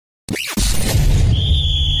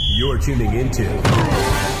You're tuning into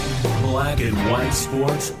Black and White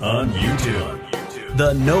Sports on YouTube.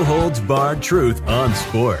 The no-holds-barred truth on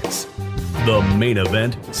sports. The main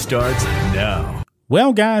event starts now.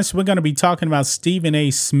 Well, guys, we're going to be talking about Stephen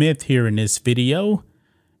A. Smith here in this video.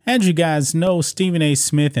 As you guys know, Stephen A.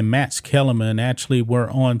 Smith and Matt Kellerman actually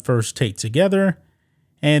were on First Take together.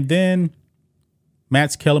 And then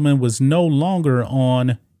Matt Kellerman was no longer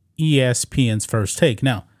on ESPN's First Take.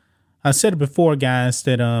 Now, I said it before, guys,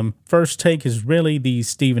 that First Take is really the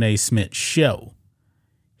Stephen A. Smith show.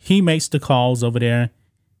 He makes the calls over there.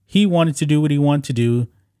 He wanted to do what he wanted to do,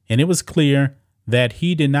 and it was clear that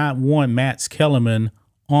he did not want Matt Kellerman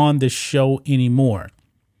on the show anymore.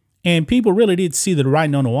 And people really did see the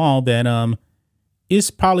writing on the wall that it's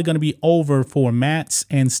probably going to be over for Matt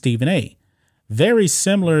and Stephen A. Very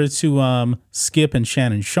similar to Skip and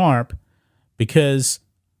Shannon Sharpe, because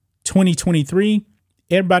 2023,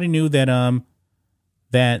 everybody knew that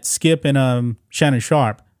that Skip and Shannon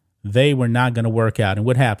Sharpe, they were not going to work out. And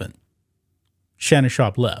what happened? Shannon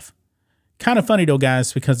Sharpe left. Kind of funny, though,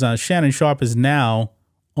 guys, because Shannon Sharpe is now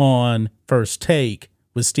on First Take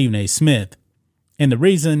with Stephen A. Smith. And the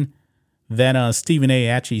reason that Stephen A.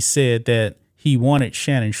 actually said that he wanted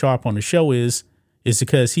Shannon Sharpe on the show is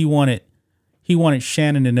because he wanted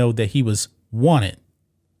Shannon to know that he was wanted.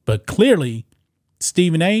 But clearly,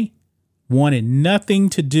 Stephen A. wanted nothing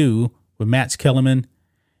to do with Matt Kellerman.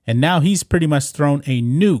 And now he's pretty much thrown a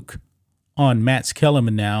nuke on Matt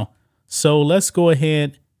Kellerman now. So let's go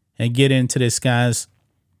ahead and get into this, guys.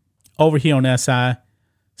 Over here on SI,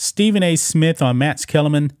 Stephen A. Smith on Matt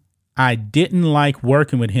Kellerman. I didn't like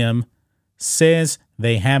working with him. Says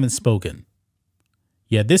they haven't spoken.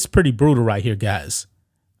 Yeah, this is pretty brutal right here, guys.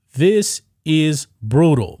 This is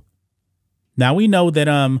brutal. Now, we know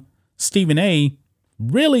that Stephen A.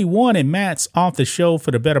 really wanted Matt off the show for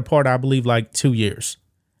the better part, I believe, like 2 years.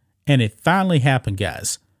 And it finally happened,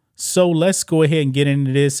 guys. So let's go ahead and get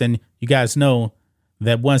into this. And you guys know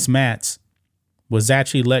that once Matt was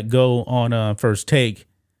actually let go on First Take,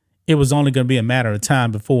 it was only going to be a matter of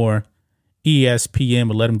time before ESPN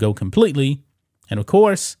would let him go completely. And of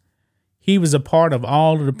course, he was a part of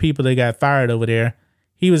all of the people that got fired over there.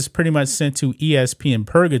 He was pretty much sent to ESPN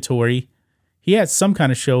purgatory. He had some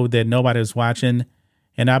kind of show that nobody was watching.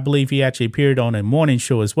 And I believe he actually appeared on a morning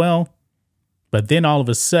show as well. But then all of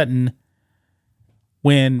a sudden,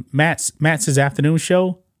 when Matt's afternoon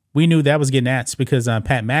show, we knew that was getting axed because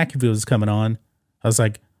Pat McAfee was coming on. I was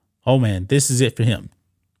like, oh man, this is it for him.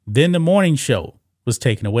 Then the morning show was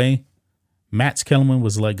taken away. Matt Kellerman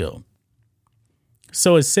was let go.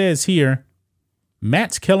 So it says here,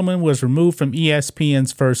 Matt Kellerman was removed from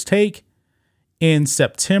ESPN's First Take in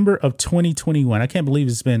September of 2021. I can't believe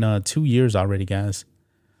it's been 2 years already, guys.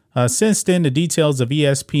 Since then, the details of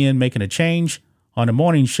ESPN making a change on the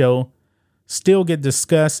morning show still get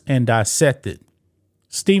discussed and dissected.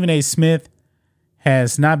 Stephen A. Smith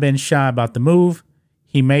has not been shy about the move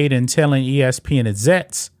he made in telling ESPN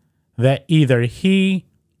execs that either he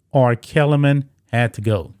or Kellerman had to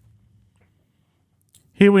go.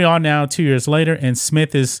 Here we are now 2 years later, and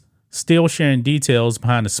Smith is still sharing details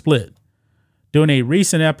behind the split. During a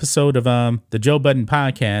recent episode of the Joe Budden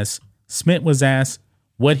podcast, Smith was asked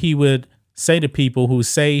what he would say to people who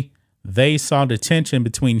say they saw the tension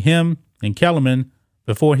between him and Kellerman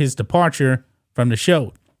before his departure from the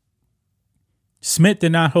show. Smith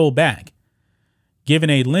did not hold back,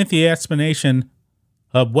 giving a lengthy explanation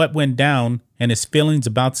of what went down and his feelings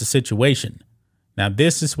about the situation. Now,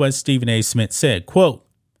 this is what Stephen A. Smith said, quote,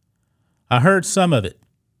 I heard some of it.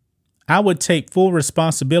 I would take full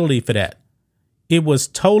responsibility for that. It was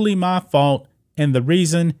totally my fault, and the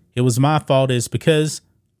reason it was my fault is because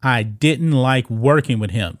I didn't like working with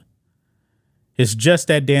him. It's just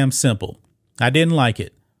that damn simple. I didn't like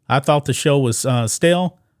it. I thought the show was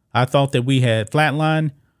stale. I thought that we had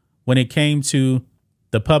flatlined when it came to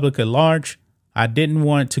the public at large. I didn't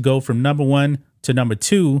want to go from number one to number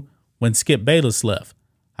two when Skip Bayless left.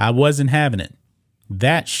 I wasn't having it.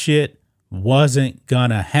 That shit wasn't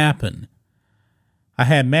gonna happen. I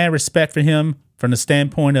had mad respect for him from the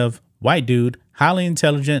standpoint of white dude, highly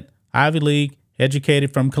intelligent, Ivy League,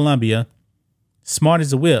 educated from Columbia, smart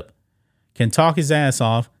as a whip, can talk his ass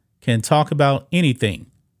off, can talk about anything.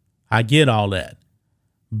 I get all that.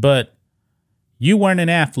 But you weren't an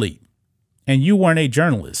athlete and you weren't a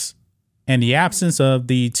journalist. And the absence of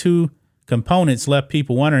the two components left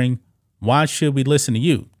people wondering, why should we listen to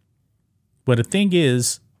you? But the thing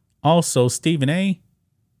is, also, Stephen A.,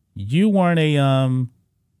 you weren't an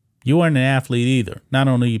athlete either, not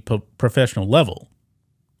on the professional level.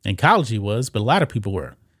 In college he was, but a lot of people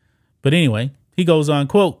were. But anyway, he goes on,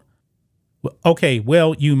 quote, Okay,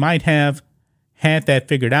 well, you might have had that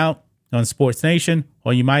figured out on Sports Nation,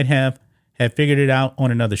 or you might have figured it out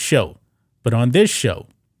on another show. But on this show,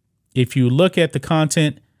 if you look at the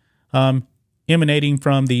content emanating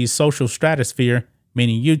from the social stratosphere,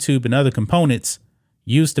 meaning YouTube and other components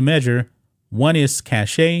used to measure, one is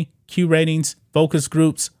cachet, Q ratings, focus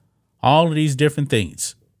groups, all of these different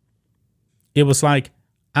things. It was like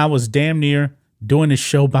I was damn near doing this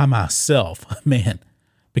show by myself, man,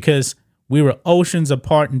 because we were oceans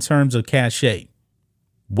apart in terms of cachet.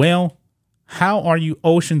 Well, how are you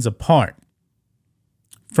oceans apart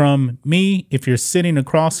from me if you're sitting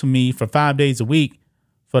across from me for 5 days a week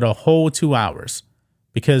for the whole 2 hours?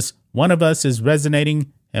 Because one of us is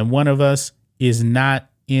resonating and one of us is not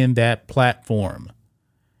in that platform.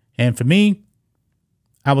 And for me,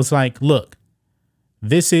 I was like, look,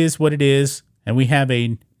 this is what it is. And we have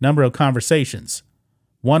a number of conversations,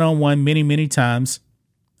 one-on-one, many, many times.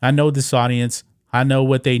 I know this audience. I know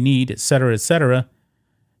what they need, et cetera, et cetera.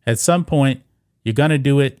 At some point, you're going to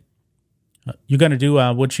do it. You're going to do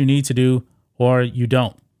what you need to do, or you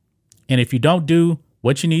don't. And if you don't do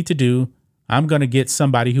what you need to do, I'm going to get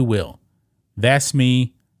somebody who will. That's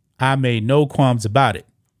me. I made no qualms about it.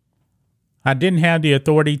 I didn't have the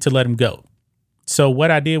authority to let him go. So what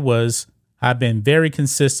I did was I've been very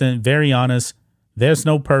consistent, very honest. There's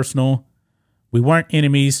no personal. We weren't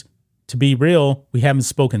enemies. To be real, we haven't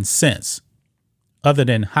spoken since, other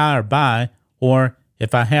than hi or bye, or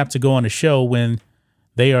if I have to go on a show when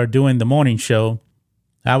they are doing the morning show,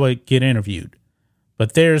 I would get interviewed.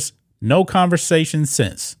 But there's no conversation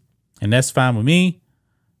since, and that's fine with me.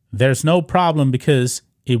 There's no problem because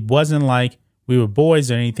it wasn't like we were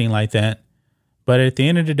boys or anything like that. But at the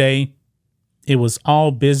end of the day, it was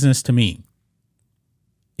all business to me.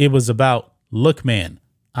 It was about, look, man,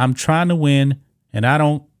 I'm trying to win, and I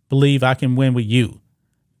don't believe I can win with you.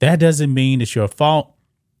 That doesn't mean it's your fault.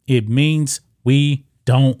 It means we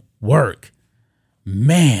don't work.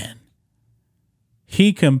 Man,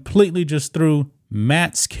 he completely just threw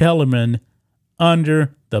Max Kellerman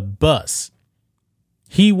under the bus.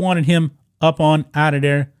 He wanted him up on out of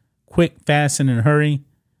there quick, fast, and in a hurry.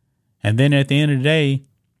 And then at the end of the day,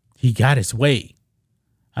 he got his way.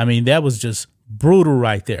 I mean, that was just brutal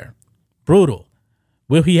right there. Brutal.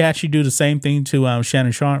 Will he actually do the same thing to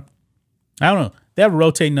Shannon Sharp? I don't know. They have a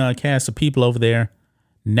rotating cast of people over there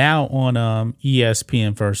now on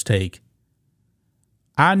ESPN First Take.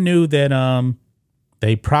 I knew that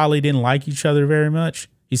they probably didn't like each other very much.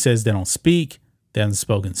 He says they don't speak. They haven't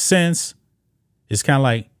spoken since. It's kind of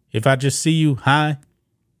like, if I just see you, hi,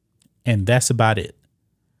 and that's about it.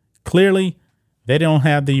 Clearly, they don't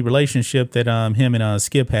have the relationship that him and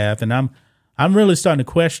Skip have, and I'm really starting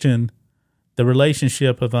to question the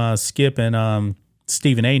relationship of Skip and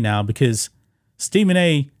Stephen A. now, because Stephen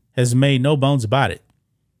A. has made no bones about it.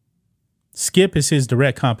 Skip is his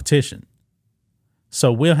direct competition.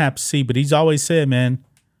 So we'll have to see, but he's always said, man,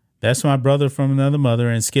 that's my brother from another mother,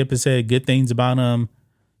 and Skip has said good things about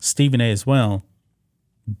Stephen A. as well.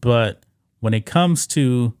 But when it comes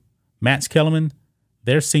to Max Kellerman,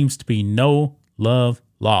 there seems to be no love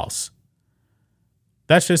lost.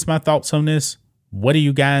 That's just my thoughts on this. What do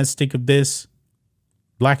you guys think of this?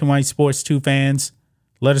 Black and White Sports 2 fans,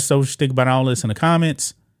 let us know what you think about all this in the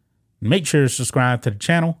comments. Make sure to subscribe to the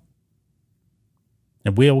channel,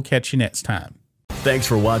 and we'll catch you next time. Thanks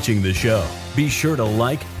for watching the show. Be sure to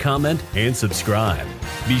like, comment, and subscribe.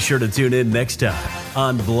 Be sure to tune in next time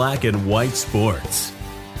on Black and White Sports.